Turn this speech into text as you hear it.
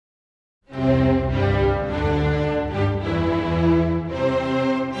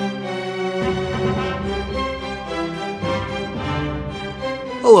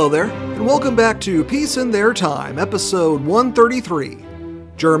Hello there, and welcome back to Peace in Their Time, episode 133,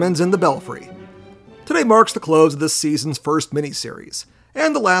 Germans in the Belfry. Today marks the close of this season's first miniseries,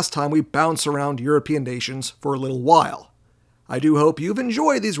 and the last time we bounce around European nations for a little while. I do hope you've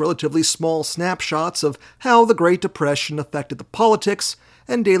enjoyed these relatively small snapshots of how the Great Depression affected the politics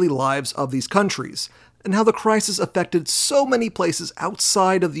and daily lives of these countries, and how the crisis affected so many places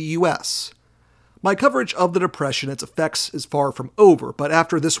outside of the US. My coverage of the Depression and its effects is far from over, but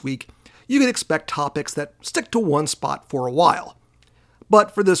after this week, you can expect topics that stick to one spot for a while.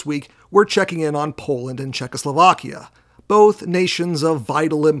 But for this week, we're checking in on Poland and Czechoslovakia, both nations of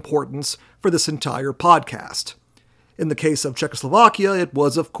vital importance for this entire podcast. In the case of Czechoslovakia, it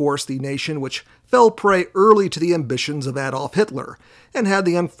was, of course, the nation which fell prey early to the ambitions of Adolf Hitler, and had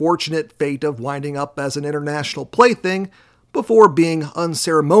the unfortunate fate of winding up as an international plaything before being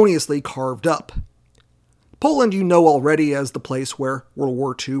unceremoniously carved up. Poland you know already as the place where World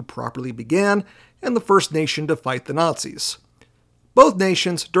War II properly began, and the first nation to fight the Nazis. Both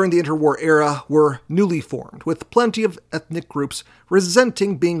nations during the interwar era were newly formed, with plenty of ethnic groups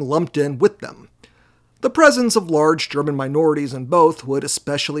resenting being lumped in with them. The presence of large German minorities in both would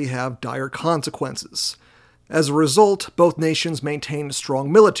especially have dire consequences. As a result, both nations maintained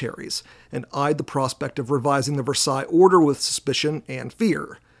strong militaries, and eyed the prospect of revising the Versailles Order with suspicion and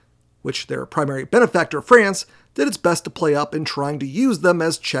fear, which their primary benefactor, France, did its best to play up in trying to use them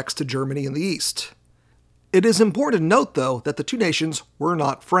as checks to Germany in the East. It is important to note, though, that the two nations were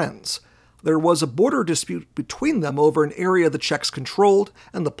not friends. There was a border dispute between them over an area the Czechs controlled,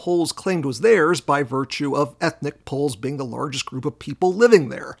 and the Poles claimed was theirs by virtue of ethnic Poles being the largest group of people living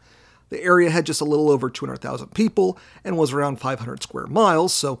there. The area had just a little over 200,000 people, and was around 500 square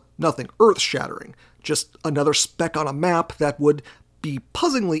miles, so nothing earth-shattering. Just another speck on a map that would be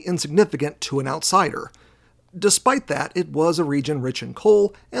puzzlingly insignificant to an outsider. Despite that, it was a region rich in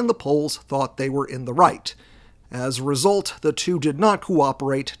coal, and the Poles thought they were in the right. As a result, the two did not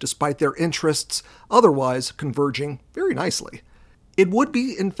cooperate, despite their interests otherwise converging very nicely. It would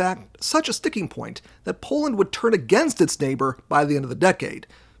be, in fact, such a sticking point that Poland would turn against its neighbor by the end of the decade.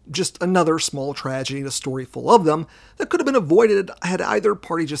 Just another small tragedy in a story full of them that could have been avoided had either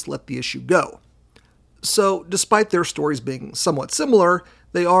party just let the issue go. So, despite their stories being somewhat similar,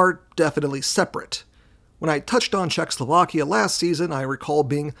 they are definitely separate. When I touched on Czechoslovakia last season, I recall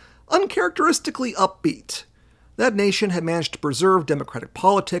being uncharacteristically upbeat. That nation had managed to preserve democratic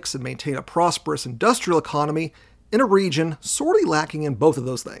politics and maintain a prosperous industrial economy in a region sorely lacking in both of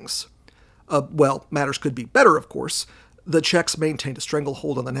those things. Matters could be better, of course. The Czechs maintained a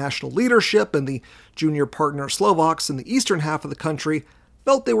stranglehold on the national leadership, and the junior partner Slovaks in the eastern half of the country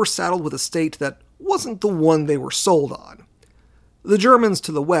felt they were saddled with a state that wasn't the one they were sold on. The Germans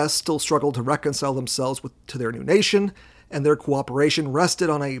to the west still struggled to reconcile themselves to their new nation, and their cooperation rested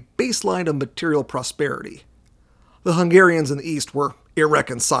on a baseline of material prosperity. The Hungarians in the east were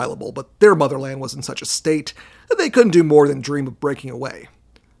irreconcilable, but their motherland was in such a state that they couldn't do more than dream of breaking away.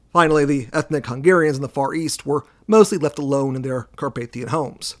 Finally, the ethnic Hungarians in the Far East were mostly left alone in their Carpathian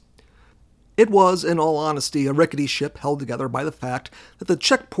homes. It was, in all honesty, a rickety ship held together by the fact that the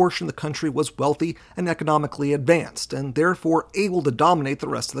Czech portion of the country was wealthy and economically advanced, and therefore able to dominate the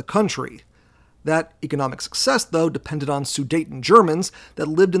rest of the country. That economic success, though, depended on Sudeten Germans that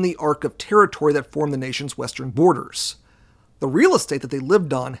lived in the arc of territory that formed the nation's western borders. The real estate that they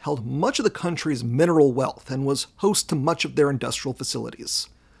lived on held much of the country's mineral wealth and was host to much of their industrial facilities.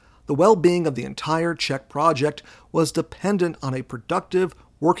 The well-being of the entire Czech project was dependent on a productive,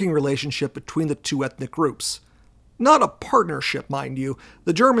 working relationship between the two ethnic groups. Not a partnership, mind you.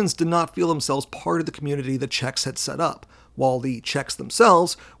 The Germans did not feel themselves part of the community the Czechs had set up, while the Czechs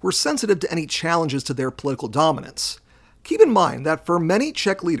themselves were sensitive to any challenges to their political dominance. Keep in mind that for many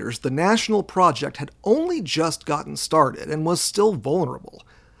Czech leaders, the national project had only just gotten started and was still vulnerable.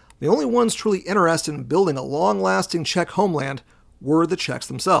 The only ones truly interested in building a long-lasting Czech homeland were the Czechs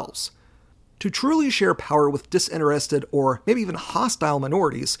themselves. To truly share power with disinterested or maybe even hostile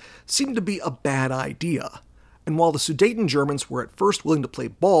minorities seemed to be a bad idea. And while the Sudeten Germans were at first willing to play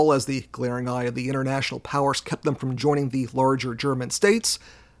ball as the glaring eye of the international powers kept them from joining the larger German states,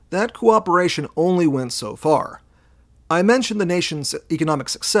 that cooperation only went so far. I mentioned the nation's economic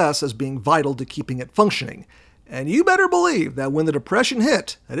success as being vital to keeping it functioning, and you better believe that when the Depression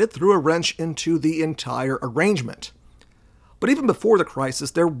hit, that it threw a wrench into the entire arrangement. But even before the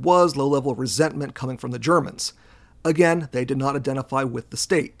crisis, there was low-level resentment coming from the Germans. Again, they did not identify with the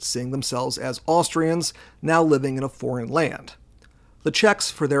state, seeing themselves as Austrians now living in a foreign land. The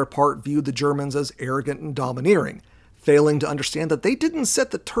Czechs, for their part, viewed the Germans as arrogant and domineering, failing to understand that they didn't set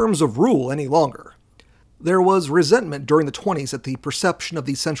the terms of rule any longer. There was resentment during the 20s at the perception of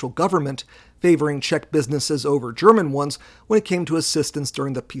the central government favoring Czech businesses over German ones when it came to assistance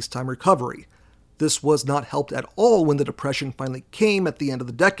during the peacetime recovery. This was not helped at all when the Depression finally came at the end of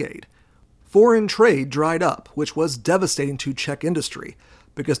the decade. Foreign trade dried up, which was devastating to Czech industry,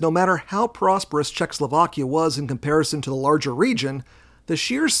 because no matter how prosperous Czechoslovakia was in comparison to the larger region, the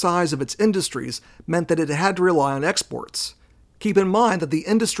sheer size of its industries meant that it had to rely on exports. Keep in mind that the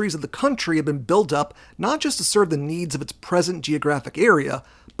industries of the country had been built up not just to serve the needs of its present geographic area,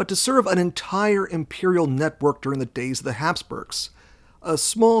 but to serve an entire imperial network during the days of the Habsburgs. A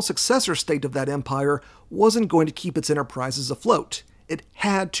small successor state of that empire wasn't going to keep its enterprises afloat. It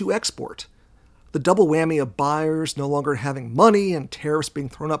had to export. The double whammy of buyers no longer having money and tariffs being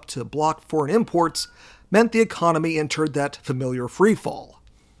thrown up to block foreign imports meant the economy entered that familiar freefall.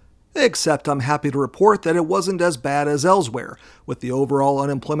 Except I'm happy to report that it wasn't as bad as elsewhere, with the overall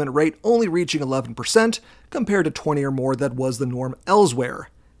unemployment rate only reaching 11% compared to 20 or more that was the norm elsewhere.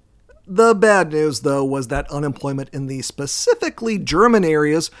 The bad news, though, was that unemployment in the specifically German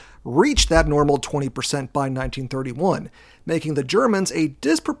areas reached that normal 20% by 1931, making the Germans a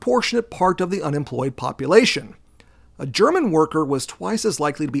disproportionate part of the unemployed population. A German worker was twice as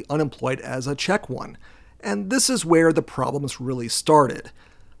likely to be unemployed as a Czech one, and this is where the problems really started.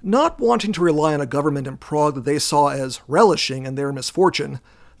 Not wanting to rely on a government in Prague that they saw as relishing in their misfortune,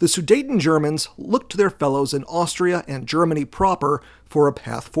 the Sudeten Germans looked to their fellows in Austria and Germany proper for a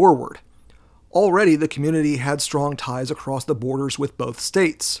path forward. Already the community had strong ties across the borders with both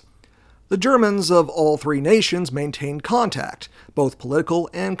states. The Germans of all three nations maintained contact, both political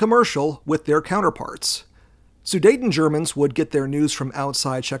and commercial, with their counterparts. Sudeten Germans would get their news from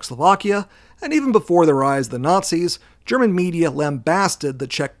outside Czechoslovakia, and even before the rise of the Nazis, German media lambasted the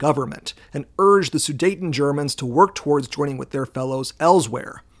Czech government and urged the Sudeten Germans to work towards joining with their fellows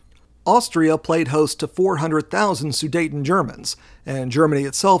elsewhere. Austria played host to 400,000 Sudeten Germans, and Germany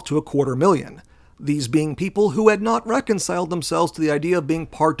itself to 250,000, these being people who had not reconciled themselves to the idea of being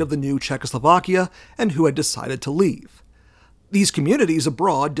part of the new Czechoslovakia and who had decided to leave. These communities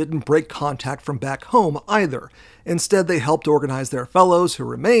abroad didn't break contact from back home either. Instead, they helped organize their fellows who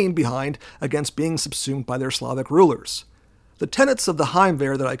remained behind against being subsumed by their Slavic rulers. The tenets of the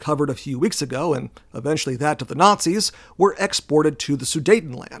Heimwehr that I covered a few weeks ago, and eventually that of the Nazis, were exported to the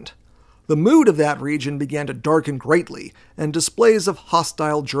Sudetenland. The mood of that region began to darken greatly, and displays of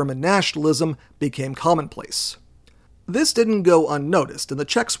hostile German nationalism became commonplace. This didn't go unnoticed, and the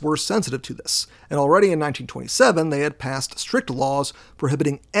Czechs were sensitive to this, and already in 1927 they had passed strict laws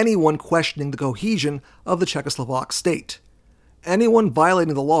prohibiting anyone questioning the cohesion of the Czechoslovak state. Anyone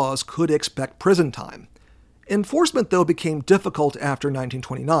violating the laws could expect prison time. Enforcement, though, became difficult after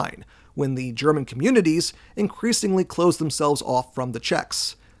 1929, when the German communities increasingly closed themselves off from the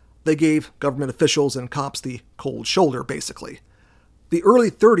Czechs. They gave government officials and cops the cold shoulder, basically. The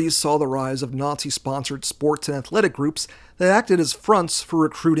early 30s saw the rise of Nazi-sponsored sports and athletic groups that acted as fronts for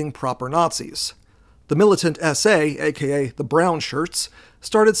recruiting proper Nazis. The militant SA, aka the Brown Shirts,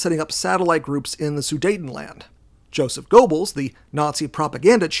 started setting up satellite groups in the Sudetenland. Joseph Goebbels, the Nazi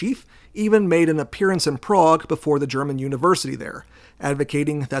propaganda chief, even made an appearance in Prague before the German university there,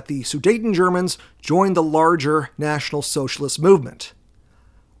 advocating that the Sudeten Germans join the larger National Socialist movement.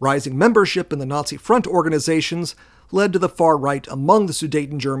 Rising membership in the Nazi front organizations led to the far right among the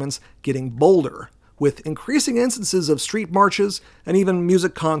Sudeten Germans getting bolder, with increasing instances of street marches and even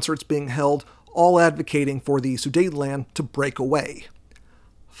music concerts being held, all advocating for the Sudetenland to break away.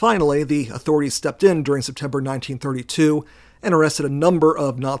 Finally, the authorities stepped in during September 1932 and arrested a number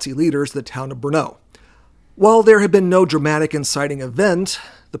of Nazi leaders in the town of Brno. While there had been no dramatic inciting event,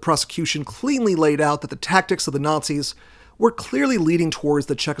 the prosecution cleanly laid out that the tactics of the Nazis were clearly leading towards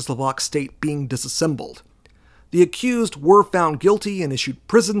the Czechoslovak state being disassembled. The accused were found guilty and issued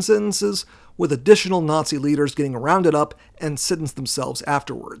prison sentences, with additional Nazi leaders getting rounded up and sentenced themselves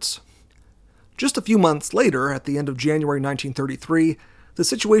afterwards. Just a few months later, at the end of January 1933, the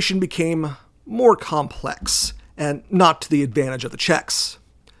situation became more complex, and not to the advantage of the Czechs.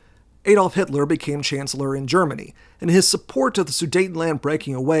 Adolf Hitler became chancellor in Germany, and his support of the Sudetenland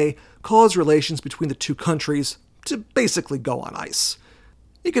breaking away caused relations between the two countries to basically go on ice.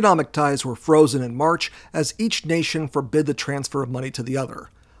 Economic ties were frozen in March as each nation forbid the transfer of money to the other.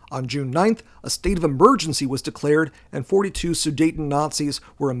 On June 9th, a state of emergency was declared, and 42 Sudeten Nazis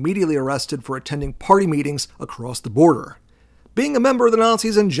were immediately arrested for attending party meetings across the border. Being a member of the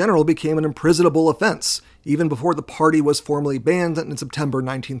Nazis in general became an imprisonable offense, even before the party was formally banned in September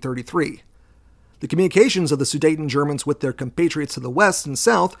 1933. The communications of the Sudeten Germans with their compatriots to the west and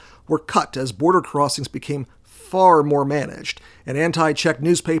south were cut as border crossings became far more managed, and anti-Czech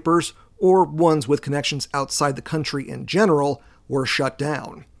newspapers or ones with connections outside the country in general, were shut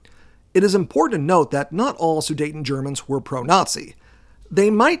down. It is important to note that not all Sudeten Germans were pro-Nazi. They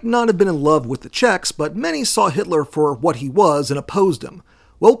might not have been in love with the Czechs, but many saw Hitler for what he was and opposed him,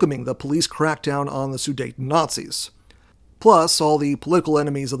 welcoming the police crackdown on the Sudeten Nazis. Plus, all the political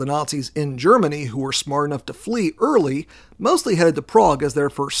enemies of the Nazis in Germany who were smart enough to flee early mostly headed to Prague as their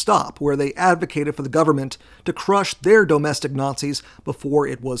first stop, where they advocated for the government to crush their domestic Nazis before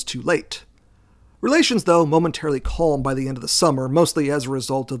it was too late. Relations, though, momentarily calmed by the end of the summer, mostly as a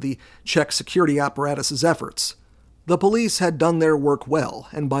result of the Czech security apparatus's efforts. The police had done their work well,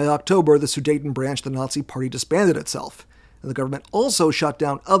 and by October the Sudeten branch of the Nazi Party disbanded itself, and the government also shut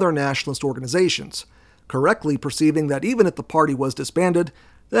down other nationalist organizations, correctly perceiving that even if the party was disbanded,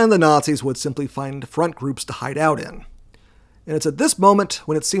 then the Nazis would simply find front groups to hide out in. And it's at this moment,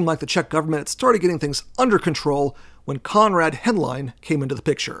 when it seemed like the Czech government had started getting things under control, when Konrad Henlein came into the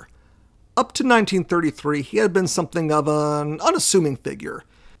picture. Up to 1933, he had been something of an unassuming figure.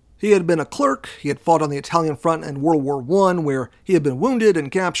 He had been a clerk, he had fought on the Italian front in World War I, where he had been wounded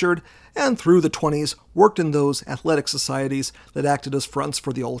and captured, and through the 20s worked in those athletic societies that acted as fronts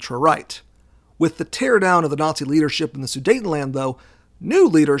for the ultra-right. With the teardown of the Nazi leadership in the Sudetenland, though, new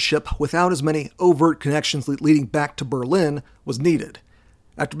leadership without as many overt connections leading back to Berlin was needed.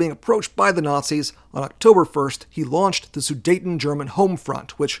 After being approached by the Nazis, on October 1st, he launched the Sudeten German Home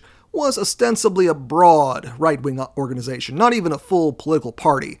Front, which was ostensibly a broad right-wing organization, not even a full political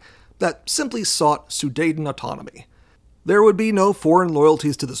party, that simply sought Sudeten autonomy. There would be no foreign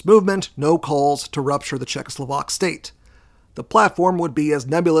loyalties to this movement, no calls to rupture the Czechoslovak state. The platform would be as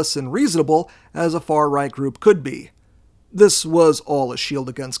nebulous and reasonable as a far-right group could be. This was all a shield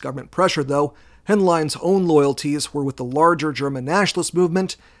against government pressure, though. Henlein's own loyalties were with the larger German nationalist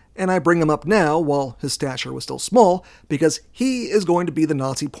movement, and I bring him up now, while his stature was still small, because he is going to be the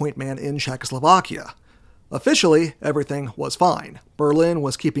Nazi point man in Czechoslovakia. Officially, everything was fine. Berlin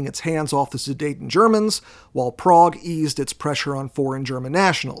was keeping its hands off the Sudeten Germans, while Prague eased its pressure on foreign German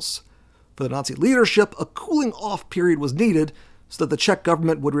nationals. For the Nazi leadership, a cooling-off period was needed so that the Czech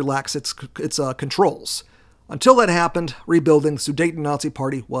government would relax its controls. Until that happened, rebuilding the Sudeten Nazi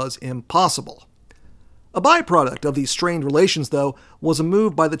Party was impossible. A byproduct of these strained relations, though, was a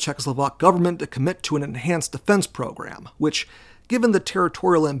move by the Czechoslovak government to commit to an enhanced defense program, which, given the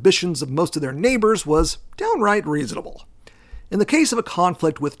territorial ambitions of most of their neighbors, was downright reasonable. In the case of a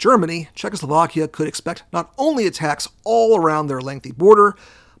conflict with Germany, Czechoslovakia could expect not only attacks all around their lengthy border,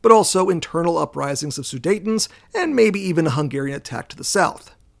 but also internal uprisings of Sudetens and maybe even a Hungarian attack to the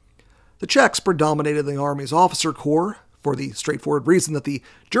south. The Czechs predominated the army's officer corps, for the straightforward reason that the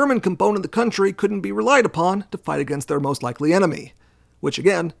German component of the country couldn't be relied upon to fight against their most likely enemy, which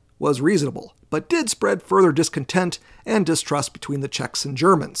again was reasonable, but did spread further discontent and distrust between the Czechs and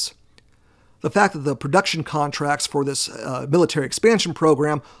Germans. The fact that the production contracts for this military expansion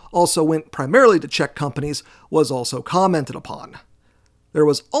program also went primarily to Czech companies was also commented upon. There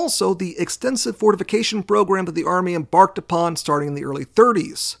was also the extensive fortification program that the army embarked upon starting in the early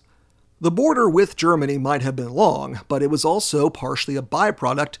 30s. The border with Germany might have been long, but it was also partially a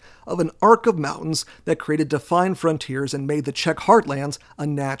byproduct of an arc of mountains that created defined frontiers and made the Czech heartlands a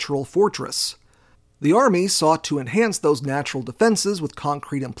natural fortress. The army sought to enhance those natural defenses with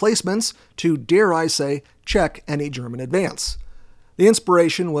concrete emplacements to, dare I say, check any German advance. The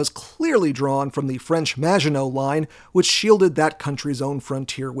inspiration was clearly drawn from the French Maginot Line, which shielded that country's own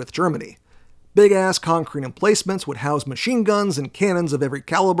frontier with Germany. Big-ass concrete emplacements would house machine guns and cannons of every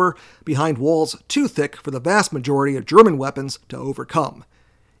caliber behind walls too thick for the vast majority of German weapons to overcome.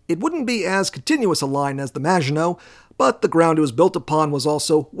 It wouldn't be as continuous a line as the Maginot, but the ground it was built upon was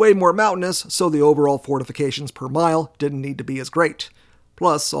also way more mountainous, so the overall fortifications per mile didn't need to be as great.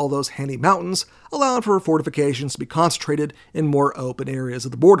 Plus, all those handy mountains allowed for fortifications to be concentrated in more open areas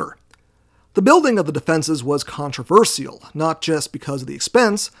of the border. The building of the defenses was controversial, not just because of the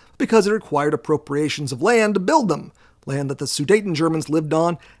expense, but because it required appropriations of land to build them, land that the Sudeten Germans lived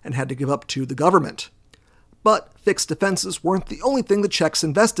on and had to give up to the government. But fixed defenses weren't the only thing the Czechs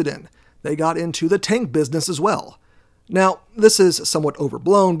invested in. They got into the tank business as well. Now, this is somewhat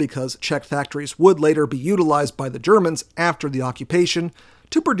overblown because Czech factories would later be utilized by the Germans after the occupation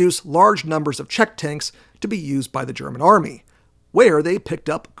to produce large numbers of Czech tanks to be used by the German army, where they picked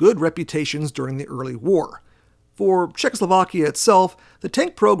up good reputations during the early war. For Czechoslovakia itself, the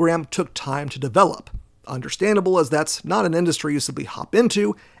tank program took time to develop, understandable as that's not an industry you simply hop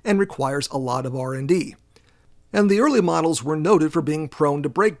into and requires a lot of R&D. And the early models were noted for being prone to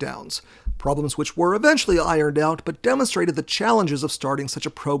breakdowns, problems which were eventually ironed out but demonstrated the challenges of starting such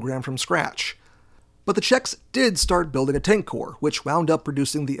a program from scratch. But the Czechs did start building a tank corps, which wound up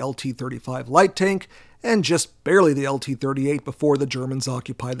producing the LT-35 light tank and just barely the LT-38 before the Germans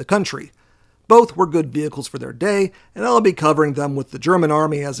occupied the country. Both were good vehicles for their day, and I'll be covering them with the German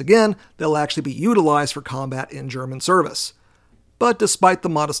army as, again, they'll actually be utilized for combat in German service. But despite the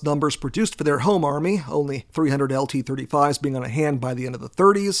modest numbers produced for their home army, only 300 LT-35s being on hand by the end of the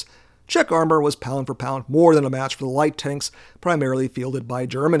 30s, Czech armor was pound for pound more than a match for the light tanks primarily fielded by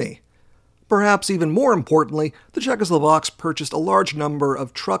Germany. Perhaps even more importantly, the Czechoslovaks purchased a large number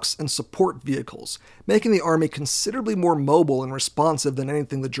of trucks and support vehicles, making the army considerably more mobile and responsive than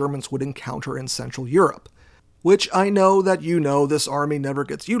anything the Germans would encounter in Central Europe. Which I know that you know this army never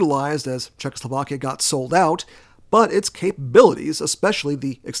gets utilized as Czechoslovakia got sold out, but its capabilities, especially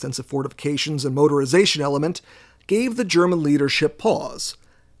the extensive fortifications and motorization element, gave the German leadership pause.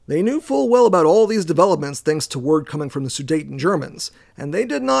 They knew full well about all these developments thanks to word coming from the Sudeten Germans, and they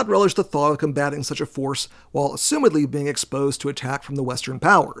did not relish the thought of combating such a force while assumedly being exposed to attack from the Western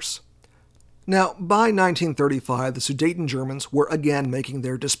powers. Now, by 1935, the Sudeten Germans were again making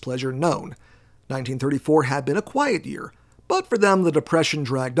their displeasure known. 1934 had been a quiet year, but for them the depression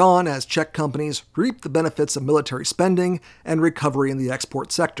dragged on as Czech companies reaped the benefits of military spending and recovery in the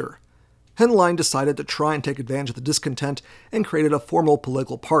export sector. Henlein decided to try and take advantage of the discontent and created a formal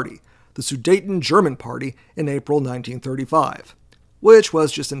political party, the Sudeten German Party, in April 1935, which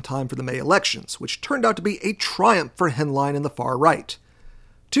was just in time for the May elections, which turned out to be a triumph for Henlein and the far right.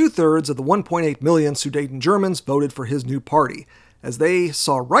 2/3 of the 1.8 million Sudeten Germans voted for his new party, as they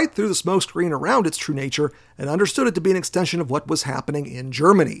saw right through the smokescreen around its true nature and understood it to be an extension of what was happening in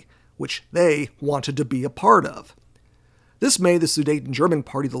Germany, which they wanted to be a part of. This made the Sudeten German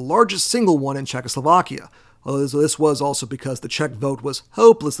Party the largest single one in Czechoslovakia, although this was also because the Czech vote was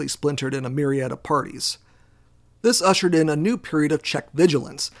hopelessly splintered in a myriad of parties. This ushered in a new period of Czech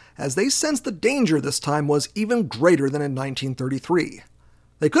vigilance, as they sensed the danger this time was even greater than in 1933.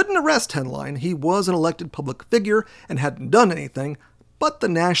 They couldn't arrest Henlein, he was an elected public figure and hadn't done anything, but the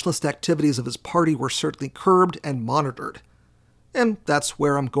nationalist activities of his party were certainly curbed and monitored. And that's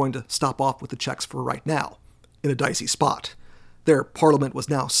where I'm going to stop off with the Czechs for right now, in a dicey spot. Their parliament was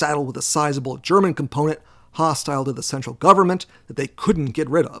now saddled with a sizable German component hostile to the central government that they couldn't get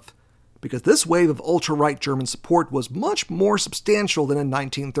rid of, because this wave of ultra-right German support was much more substantial than in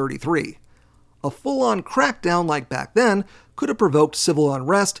 1933. A full-on crackdown like back then could have provoked civil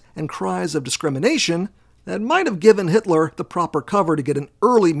unrest and cries of discrimination that might have given Hitler the proper cover to get an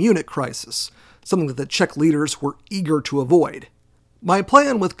early Munich crisis, something that the Czech leaders were eager to avoid. My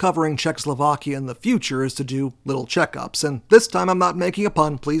plan with covering Czechoslovakia in the future is to do little checkups, and this time I'm not making a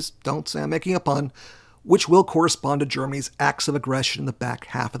pun, please don't say I'm making a pun, which will correspond to Germany's acts of aggression in the back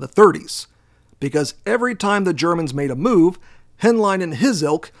half of the 30s. Because every time the Germans made a move, Henlein and his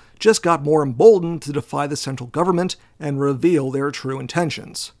ilk just got more emboldened to defy the central government and reveal their true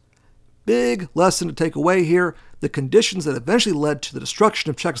intentions. Big lesson to take away here, the conditions that eventually led to the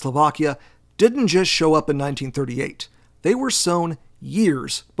destruction of Czechoslovakia didn't just show up in 1938. They were sown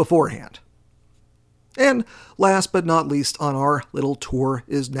years beforehand. And last but not least on our little tour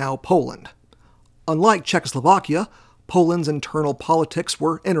is now Poland. Unlike Czechoslovakia, Poland's internal politics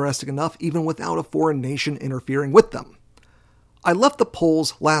were interesting enough even without a foreign nation interfering with them. I left the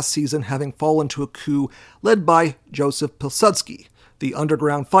Poles last season having fallen to a coup led by Joseph Pilsudski, the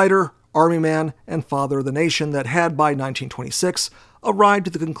underground fighter, army man, and father of the nation that had by 1926 arrived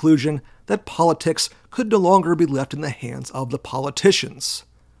at the conclusion that politics could no longer be left in the hands of the politicians.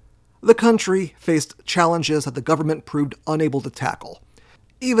 The country faced challenges that the government proved unable to tackle.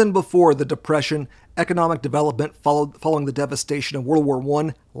 Even before the Depression, economic development following the devastation of World War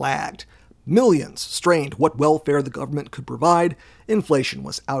I lagged. Millions strained what welfare the government could provide, inflation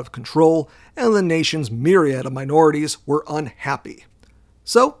was out of control, and the nation's myriad of minorities were unhappy.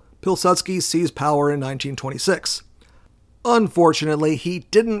 So, Pilsudski seized power in 1926. Unfortunately, he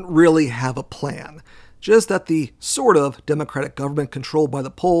didn't really have a plan, just that the sort of democratic government controlled by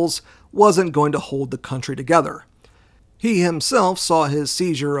the Poles wasn't going to hold the country together. He himself saw his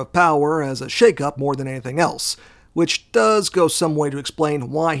seizure of power as a shakeup more than anything else, which does go some way to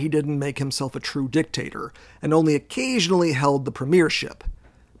explain why he didn't make himself a true dictator, and only occasionally held the premiership.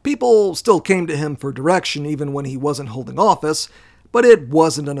 People still came to him for direction even when he wasn't holding office, but it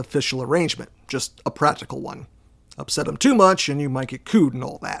wasn't an official arrangement, just a practical one. Upset him too much and you might get cooed and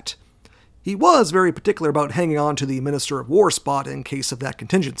all that. He was very particular about hanging on to the Minister of War spot in case of that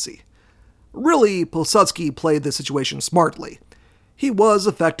contingency. Really, Pilsudski played the situation smartly. He was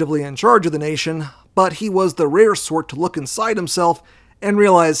effectively in charge of the nation, but he was the rare sort to look inside himself and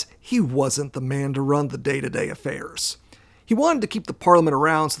realize he wasn't the man to run the day-to-day affairs. He wanted to keep the parliament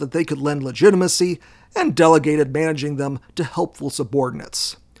around so that they could lend legitimacy, and delegated managing them to helpful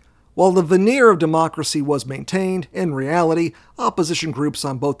subordinates. While the veneer of democracy was maintained, in reality, opposition groups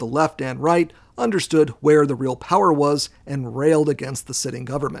on both the left and right understood where the real power was and railed against the sitting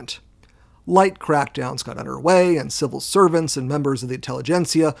government. Light crackdowns got underway, and civil servants and members of the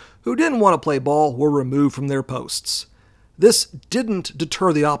intelligentsia who didn't want to play ball were removed from their posts. This didn't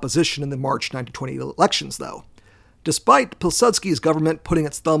deter the opposition in the March 1920 elections, though. Despite Pilsudski's government putting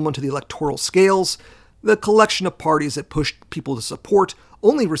its thumb onto the electoral scales, the collection of parties it pushed people to support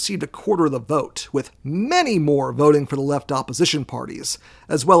only received a quarter of the vote, with many more voting for the left opposition parties,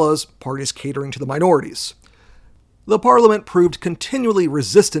 as well as parties catering to the minorities. The parliament proved continually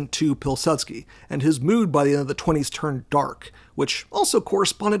resistant to Pilsudski, and his mood by the end of the 20s turned dark, which also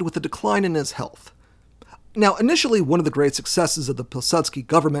corresponded with a decline in his health. Now, initially, one of the great successes of the Pilsudski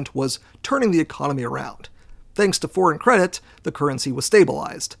government was turning the economy around. Thanks to foreign credit, the currency was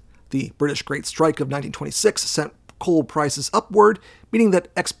stabilized. The British Great Strike of 1926 sent coal prices upward, meaning that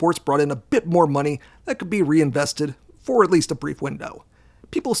exports brought in a bit more money that could be reinvested for at least a brief window.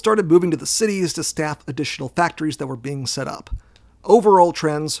 People started moving to the cities to staff additional factories that were being set up. Overall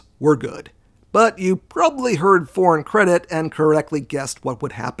trends were good. But you probably heard foreign credit and correctly guessed what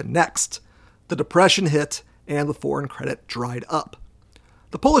would happen next. The Depression hit, and the foreign credit dried up.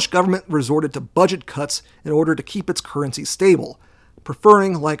 The Polish government resorted to budget cuts in order to keep its currency stable,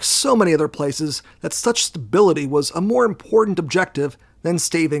 preferring, like so many other places, that such stability was a more important objective than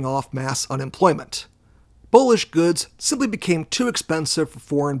staving off mass unemployment. Polish goods simply became too expensive for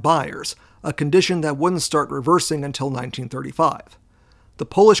foreign buyers, a condition that wouldn't start reversing until 1935. The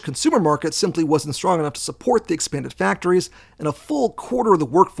Polish consumer market simply wasn't strong enough to support the expanded factories, and a full quarter of the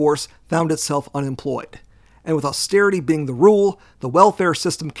workforce found itself unemployed. And with austerity being the rule, the welfare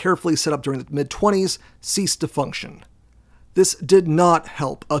system carefully set up during the mid-20s ceased to function. This did not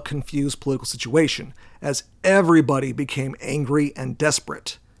help a confused political situation, as everybody became angry and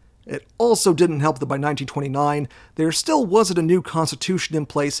desperate. It also didn't help that by 1929, there still wasn't a new constitution in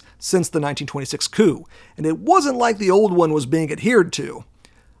place since the 1926 coup, and it wasn't like the old one was being adhered to.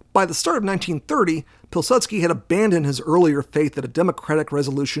 By the start of 1930, Pilsudski had abandoned his earlier faith that a democratic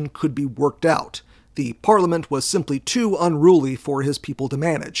resolution could be worked out. The parliament was simply too unruly for his people to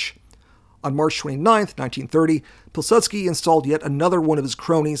manage. On March 29, 1930, Pilsudski installed yet another one of his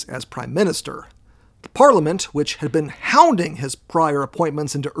cronies as prime minister. The parliament, which had been hounding his prior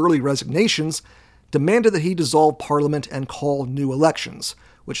appointments into early resignations, demanded that he dissolve parliament and call new elections,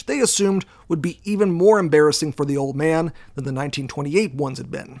 which they assumed would be even more embarrassing for the old man than the 1928 ones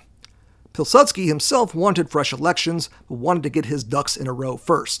had been. Pilsudski himself wanted fresh elections, but wanted to get his ducks in a row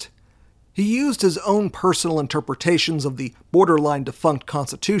first. He used his own personal interpretations of the borderline defunct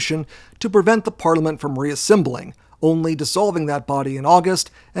constitution to prevent the parliament from reassembling, only dissolving that body in August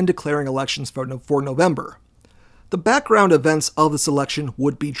and declaring elections for November. The background events of this election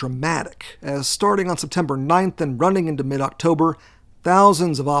would be dramatic, as starting on September 9th and running into mid-October,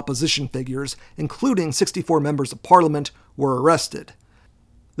 thousands of opposition figures, including 64 members of parliament, were arrested.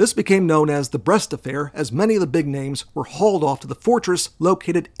 This became known as the Brest Affair, as many of the big names were hauled off to the fortress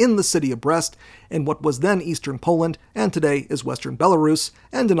located in the city of Brest in what was then eastern Poland and today is western Belarus,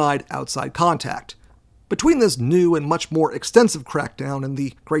 and denied outside contact. Between this new and much more extensive crackdown and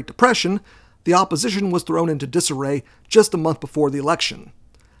the Great Depression, the opposition was thrown into disarray just a month before the election.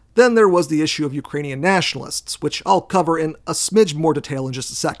 Then there was the issue of Ukrainian nationalists, which I'll cover in a smidge more detail in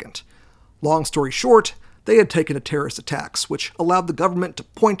just a second. Long story short, they had taken to terrorist attacks, which allowed the government to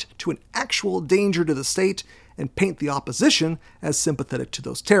point to an actual danger to the state and paint the opposition as sympathetic to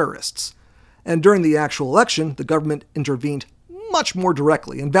those terrorists. And during the actual election, the government intervened much more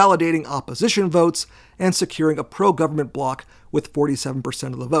directly, invalidating opposition votes and securing a pro-government bloc with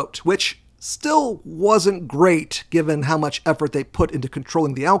 47% of the vote, which still wasn't great given how much effort they put into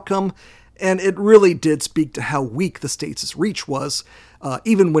controlling the outcome, and it really did speak to how weak the state's reach was,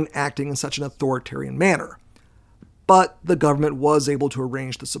 even when acting in such an authoritarian manner. But the government was able to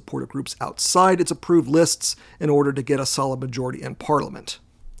arrange the support of groups outside its approved lists in order to get a solid majority in parliament.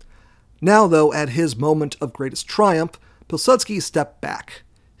 Now, though, at his moment of greatest triumph, Pilsudski stepped back.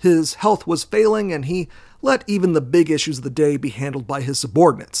 His health was failing, and he let even the big issues of the day be handled by his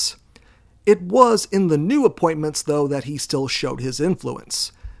subordinates. It was in the new appointments, though, that he still showed his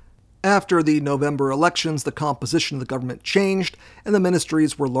influence. After the November elections, the composition of the government changed, and the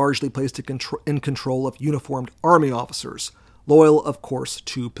ministries were largely placed in control of uniformed army officers, loyal, of course,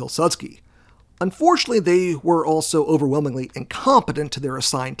 to Pilsudski. Unfortunately, they were also overwhelmingly incompetent to their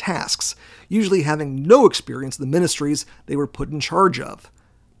assigned tasks, usually having no experience in the ministries they were put in charge of.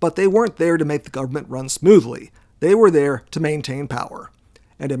 But they weren't there to make the government run smoothly. They were there to maintain power.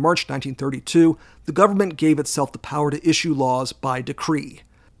 And in March 1932, the government gave itself the power to issue laws by decree.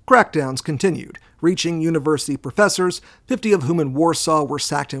 Crackdowns continued, reaching university professors, 50 of whom in Warsaw were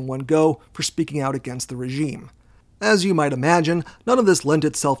sacked in one go for speaking out against the regime. As you might imagine, none of this lent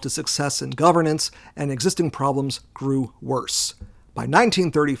itself to success in governance, and existing problems grew worse. By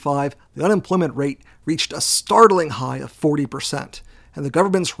 1935, the unemployment rate reached a startling high of 40%, and the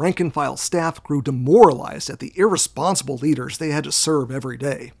government's rank-and-file staff grew demoralized at the irresponsible leaders they had to serve every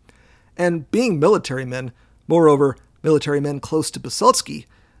day. And being military men, moreover, military men close to Pilsudski,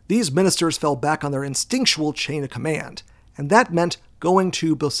 these ministers fell back on their instinctual chain of command, and that meant going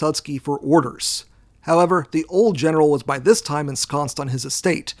to Pilsudski for orders. However, the old general was by this time ensconced on his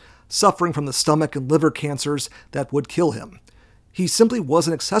estate, suffering from the stomach and liver cancers that would kill him. He simply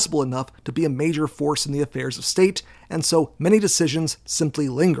wasn't accessible enough to be a major force in the affairs of state, and so many decisions simply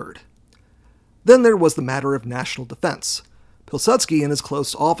lingered. Then there was the matter of national defense. Pilsudski and his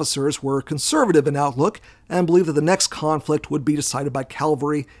close officers were conservative in outlook and believed that the next conflict would be decided by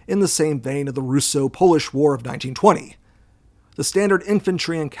cavalry in the same vein of the Russo-Polish War of 1920. The standard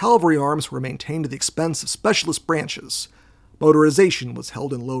infantry and cavalry arms were maintained at the expense of specialist branches. Motorization was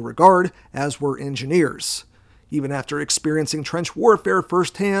held in low regard, as were engineers. Even after experiencing trench warfare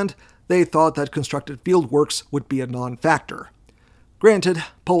firsthand, they thought that constructed field works would be a non-factor. Granted,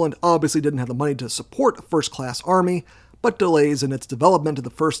 Poland obviously didn't have the money to support a first-class army, but delays in its development in the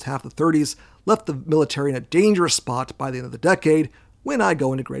first half of the 30s left the military in a dangerous spot by the end of the decade, when I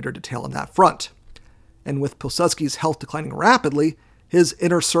go into greater detail on that front. And with Pilsudski's health declining rapidly, his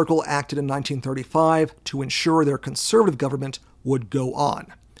inner circle acted in 1935 to ensure their conservative government would go on.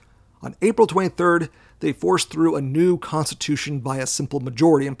 On April 23rd, they forced through a new constitution by a simple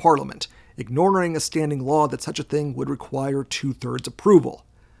majority in Parliament, ignoring a standing law that such a thing would require 2/3 approval.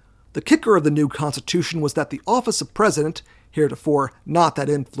 The kicker of the new constitution was that the office of president, heretofore not that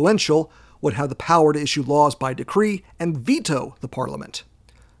influential, would have the power to issue laws by decree and veto the Parliament.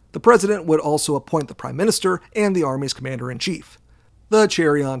 The president would also appoint the prime minister and the army's commander-in-chief. The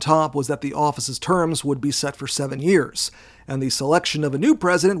cherry on top was that the office's terms would be set for 7 years, and the selection of a new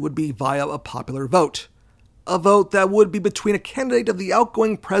president would be via a popular vote. A vote that would be between a candidate of the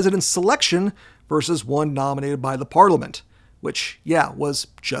outgoing president's selection versus one nominated by the parliament, which, was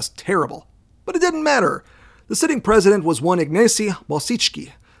just terrible. But it didn't matter. The sitting president was one Ignacy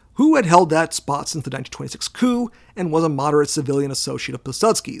Mościcki, who had held that spot since the 1926 coup and was a moderate civilian associate of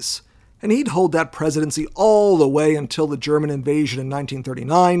Pilsudski's. And he'd hold that presidency all the way until the German invasion in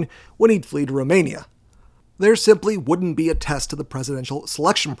 1939, when he'd flee to Romania. There simply wouldn't be a test to the presidential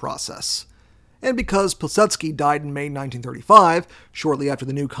selection process. And because Pilsudski died in May 1935, shortly after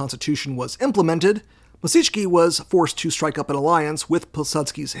the new constitution was implemented, Mościcki was forced to strike up an alliance with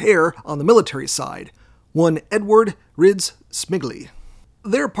Pilsudski's heir on the military side, one Edward Rydz-Śmigły.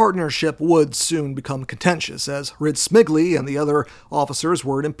 Their partnership would soon become contentious, as Rydz-Śmigły and the other officers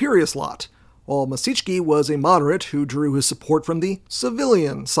were an imperious lot, while Mościcki was a moderate who drew his support from the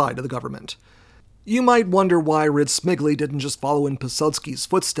civilian side of the government. You might wonder why Rydz-Śmigły didn't just follow in Pilsudski's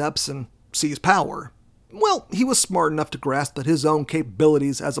footsteps and seize power. Well, he was smart enough to grasp that his own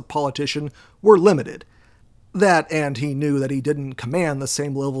capabilities as a politician were limited. That, and he knew that he didn't command the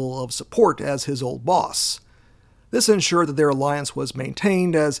same level of support as his old boss. This ensured that their alliance was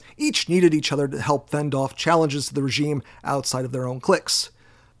maintained, as each needed each other to help fend off challenges to the regime outside of their own cliques.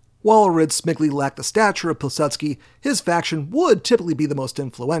 While Rydz-Śmigły lacked the stature of Pilsudski, his faction would typically be the most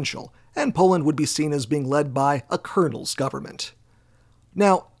influential, and Poland would be seen as being led by a colonel's government.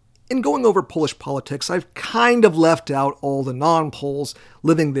 Now, in going over Polish politics, I've kind of left out all the non-Poles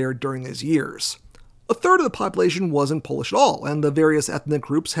living there during these years. A third of the population wasn't Polish at all, and the various ethnic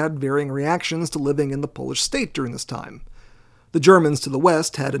groups had varying reactions to living in the Polish state during this time. The Germans to the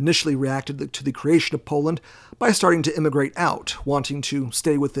west had initially reacted to the creation of Poland by starting to immigrate out, wanting to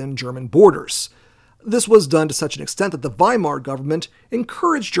stay within German borders. This was done to such an extent that the Weimar government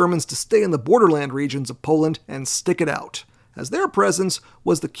encouraged Germans to stay in the borderland regions of Poland and stick it out, as their presence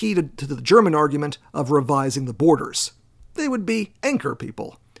was the key to the German argument of revising the borders. They would be anchor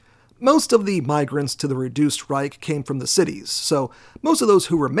people. Most of the migrants to the reduced Reich came from the cities, so most of those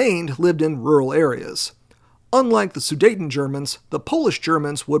who remained lived in rural areas. Unlike the Sudeten Germans, the Polish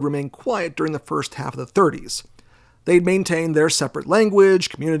Germans would remain quiet during the first half of the 30s. They'd maintain their separate language,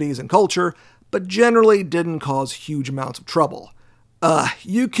 communities, and culture, but generally didn't cause huge amounts of trouble.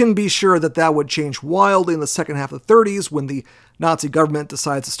 You can be sure that would change wildly in the second half of the 30s when the Nazi government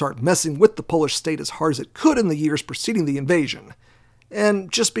decides to start messing with the Polish state as hard as it could in the years preceding the invasion.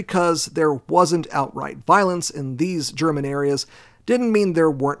 And just because there wasn't outright violence in these German areas didn't mean there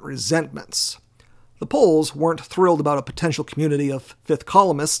weren't resentments. The Poles weren't thrilled about a potential community of fifth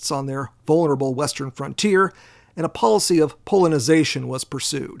columnists on their vulnerable western frontier, and a policy of Polonization was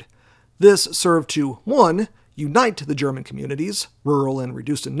pursued. This served to, 1, unite the German communities, rural and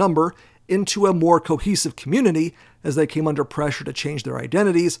reduced in number, into a more cohesive community as they came under pressure to change their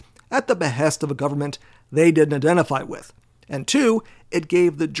identities at the behest of a government they didn't identify with. And 2, it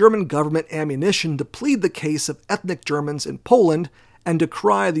gave the German government ammunition to plead the case of ethnic Germans in Poland and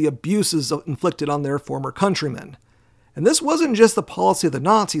decry the abuses inflicted on their former countrymen. And this wasn't just the policy of the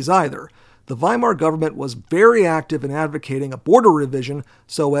Nazis either. The Weimar government was very active in advocating a border revision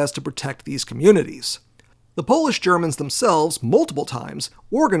so as to protect these communities. The Polish Germans themselves, multiple times,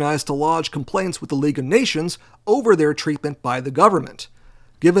 organized to lodge complaints with the League of Nations over their treatment by the government.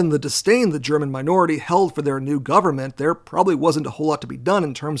 Given the disdain the German minority held for their new government, there probably wasn't a whole lot to be done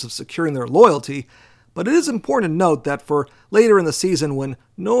in terms of securing their loyalty, but it is important to note that for later in the season, when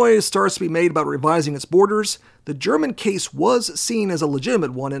noise starts to be made about revising its borders, the German case was seen as a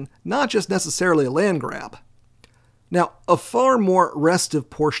legitimate one and not just necessarily a land grab. Now, a far more restive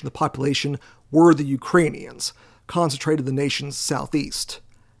portion of the population were the Ukrainians, concentrated in the nation's southeast.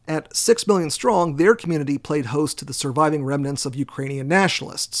 At 6 million strong, their community played host to the surviving remnants of Ukrainian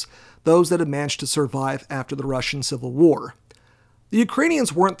nationalists, those that had managed to survive after the Russian Civil War. The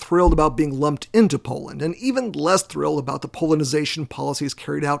Ukrainians weren't thrilled about being lumped into Poland, and even less thrilled about the Polonization policies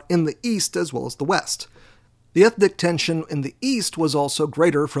carried out in the east as well as the west. The ethnic tension in the east was also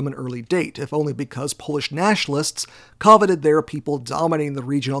greater from an early date, if only because Polish nationalists coveted their people dominating the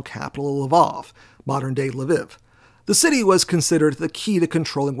regional capital of Lvov, modern-day Lviv. The city was considered the key to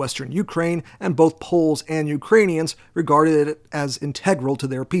controlling western Ukraine, and both Poles and Ukrainians regarded it as integral to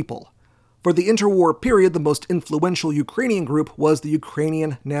their people. For the interwar period, the most influential Ukrainian group was the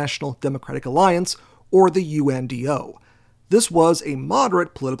Ukrainian National Democratic Alliance, or the UNDO. This was a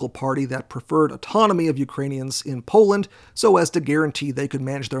moderate political party that preferred autonomy of Ukrainians in Poland so as to guarantee they could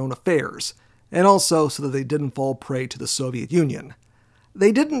manage their own affairs, and also so that they didn't fall prey to the Soviet Union.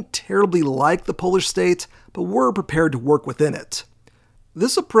 They didn't terribly like the Polish state, but were prepared to work within it.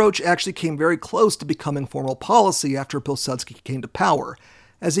 This approach actually came very close to becoming formal policy after Pilsudski came to power,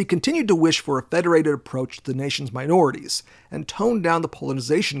 as he continued to wish for a federated approach to the nation's minorities, and toned down the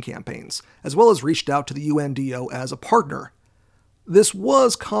Polonization campaigns, as well as reached out to the UNDO as a partner. This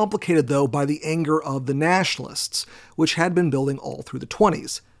was complicated, though, by the anger of the nationalists, which had been building all through the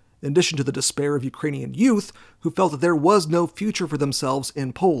 20s, in addition to the despair of Ukrainian youth who felt that there was no future for themselves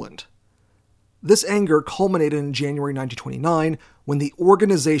in Poland. This anger culminated in January 1929, when the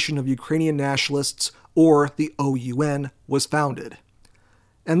Organization of Ukrainian Nationalists, or the OUN, was founded.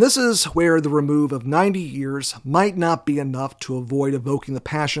 And this is where the remove of 90 years might not be enough to avoid evoking the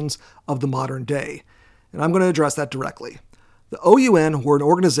passions of the modern day, and I'm going to address that directly. The OUN were an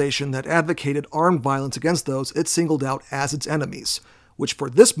organization that advocated armed violence against those it singled out as its enemies, which for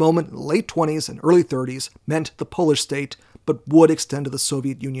this moment in the late 20s and early 30s meant the Polish state, but would extend to the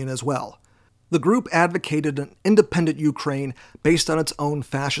Soviet Union as well. The group advocated an independent Ukraine based on its own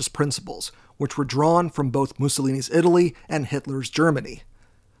fascist principles, which were drawn from both Mussolini's Italy and Hitler's Germany.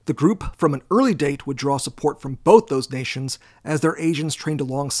 The group, from an early date, would draw support from both those nations, as their agents trained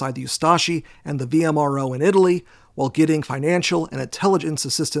alongside the Ustashi and the VMRO in Italy, while getting financial and intelligence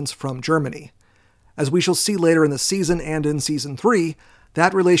assistance from Germany. As we shall see later in the season and in Season 3,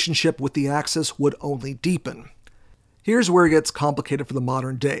 that relationship with the Axis would only deepen. Here's where it gets complicated for the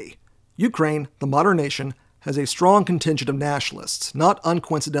modern day. Ukraine, the modern nation, has a strong contingent of nationalists, not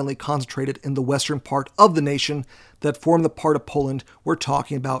uncoincidentally concentrated in the western part of the nation that form the part of Poland we're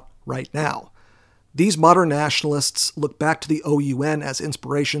talking about right now. These modern nationalists look back to the OUN as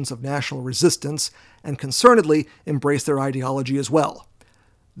inspirations of national resistance and concernedly embrace their ideology as well.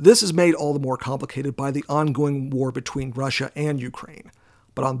 This is made all the more complicated by the ongoing war between Russia and Ukraine.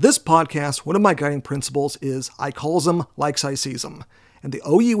 But on this podcast, one of my guiding principles is I calls 'em like I sees 'em, and the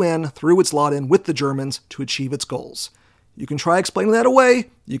OUN threw its lot in with the Germans to achieve its goals. You can try explaining that away.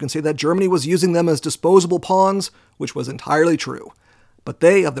 You can say that Germany was using them as disposable pawns, which was entirely true. But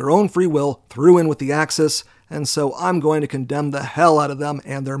they, of their own free will, threw in with the Axis, and so I'm going to condemn the hell out of them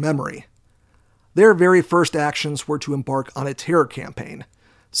and their memory. Their very first actions were to embark on a terror campaign.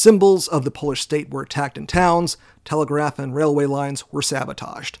 Symbols of the Polish state were attacked in towns, telegraph and railway lines were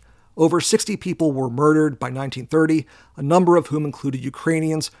sabotaged. Over 60 people were murdered by 1930, a number of whom included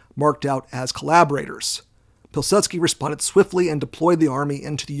Ukrainians marked out as collaborators. Pilsudski responded swiftly and deployed the army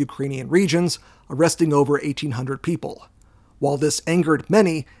into the Ukrainian regions, arresting over 1,800 people. While this angered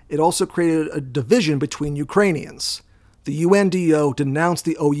many, it also created a division between Ukrainians. The UNDO denounced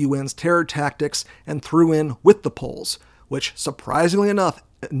the OUN's terror tactics and threw in with the Poles, which, surprisingly enough,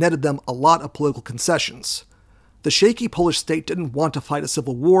 netted them a lot of political concessions. The shaky Polish state didn't want to fight a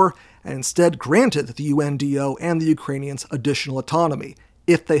civil war and instead granted the UNDO and the Ukrainians additional autonomy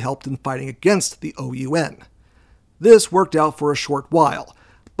if they helped in fighting against the OUN. This worked out for a short while,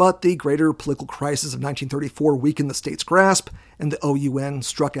 but the greater political crisis of 1934 weakened the state's grasp, and the OUN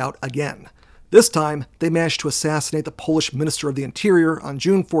struck out again. This time, they managed to assassinate the Polish Minister of the Interior on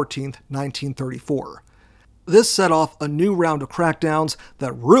June 14, 1934. This set off a new round of crackdowns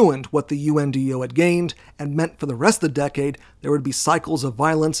that ruined what the UNDO had gained and meant for the rest of the decade there would be cycles of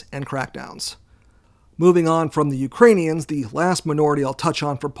violence and crackdowns. Moving on from the Ukrainians, the last minority I'll touch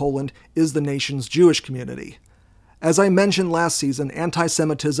on for Poland is the nation's Jewish community. As I mentioned last season,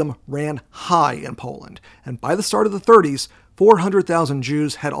 anti-Semitism ran high in Poland, and by the start of the 30s, 400,000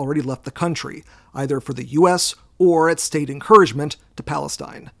 Jews had already left the country, either for the US or at state encouragement to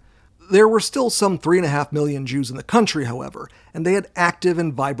Palestine. There were still some 3.5 million Jews in the country, however, and they had active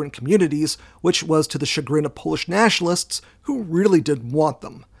and vibrant communities, which was to the chagrin of Polish nationalists who really didn't want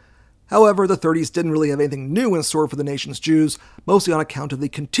them. However, the 30s didn't really have anything new in store for the nation's Jews, mostly on account of the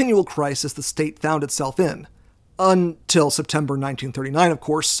continual crisis the state found itself in. Until September 1939, of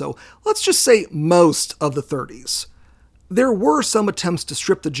course, so let's just say most of the 30s. There were some attempts to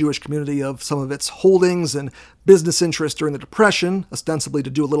strip the Jewish community of some of its holdings and business interests during the Depression, ostensibly to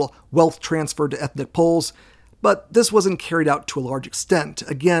do a little wealth transfer to ethnic Poles, but this wasn't carried out to a large extent.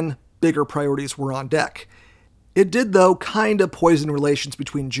 Again, bigger priorities were on deck. It did, though, kind of poison relations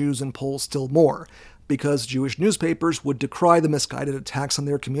between Jews and Poles still more, because Jewish newspapers would decry the misguided attacks on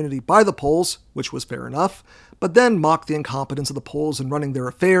their community by the Poles, which was fair enough, but then mock the incompetence of the Poles in running their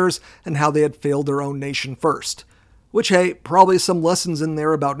affairs and how they had failed their own nation first. Which, hey, probably some lessons in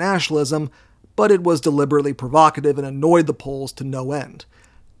there about nationalism, but it was deliberately provocative and annoyed the Poles to no end.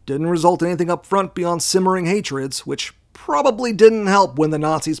 Didn't result in anything up front beyond simmering hatreds, which probably didn't help when the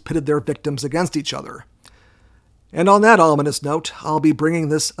Nazis pitted their victims against each other. And on that ominous note, I'll be bringing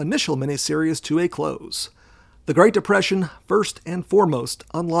this initial miniseries to a close. The Great Depression, first and foremost,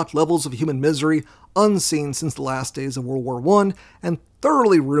 unlocked levels of human misery unseen since the last days of World War I, and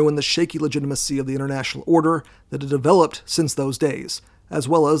thoroughly ruined the shaky legitimacy of the international order that had developed since those days, as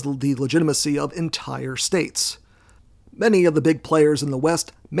well as the legitimacy of entire states. Many of the big players in the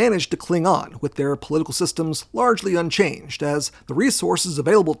West managed to cling on, with their political systems largely unchanged, as the resources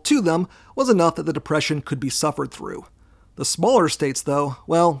available to them was enough that the Depression could be suffered through. The smaller states, though,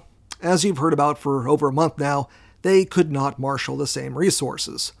 well, as you've heard about for over a month now, they could not marshal the same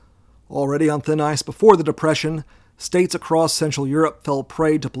resources. Already on thin ice before the Depression, states across Central Europe fell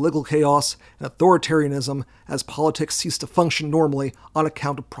prey to political chaos and authoritarianism as politics ceased to function normally on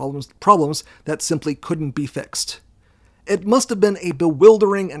account of problems that simply couldn't be fixed. It must have been a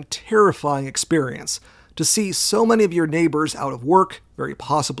bewildering and terrifying experience to see so many of your neighbors out of work, very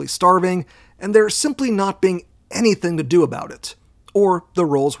possibly starving, and there simply not being anything to do about it. Or the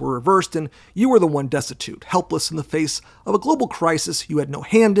roles were reversed and you were the one destitute, helpless in the face of a global crisis you had no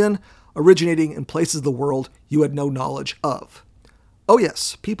hand in, originating in places of the world you had no knowledge of. Oh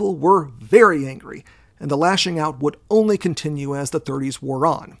yes, people were very angry, and the lashing out would only continue as the 30s wore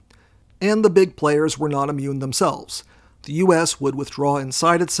on. And the big players were not immune themselves. The US would withdraw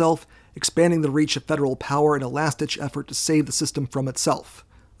inside itself, expanding the reach of federal power in a last-ditch effort to save the system from itself.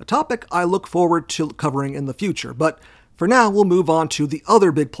 A topic I look forward to covering in the future, but for now we'll move on to the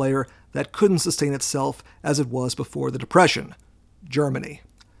other big player that couldn't sustain itself as it was before the Depression, Germany.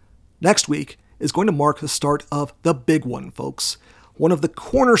 Next week is going to mark the start of the big one, folks. One of the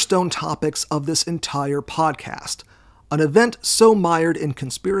cornerstone topics of this entire podcast. An event so mired in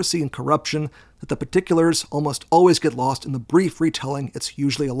conspiracy and corruption that the particulars almost always get lost in the brief retelling it's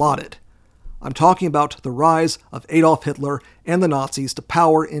usually allotted. I'm talking about the rise of Adolf Hitler and the Nazis to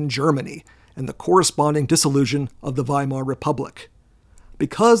power in Germany, and the corresponding dissolution of the Weimar Republic.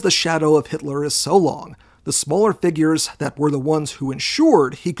 Because the shadow of Hitler is so long, the smaller figures that were the ones who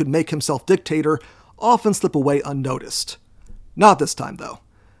ensured he could make himself dictator often slip away unnoticed. Not this time, though.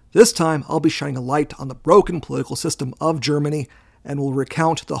 This time, I'll be shining a light on the broken political system of Germany and will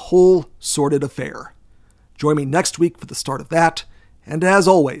recount the whole sordid affair. Join me next week for the start of that, and as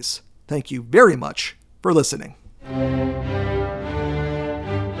always, thank you very much for listening.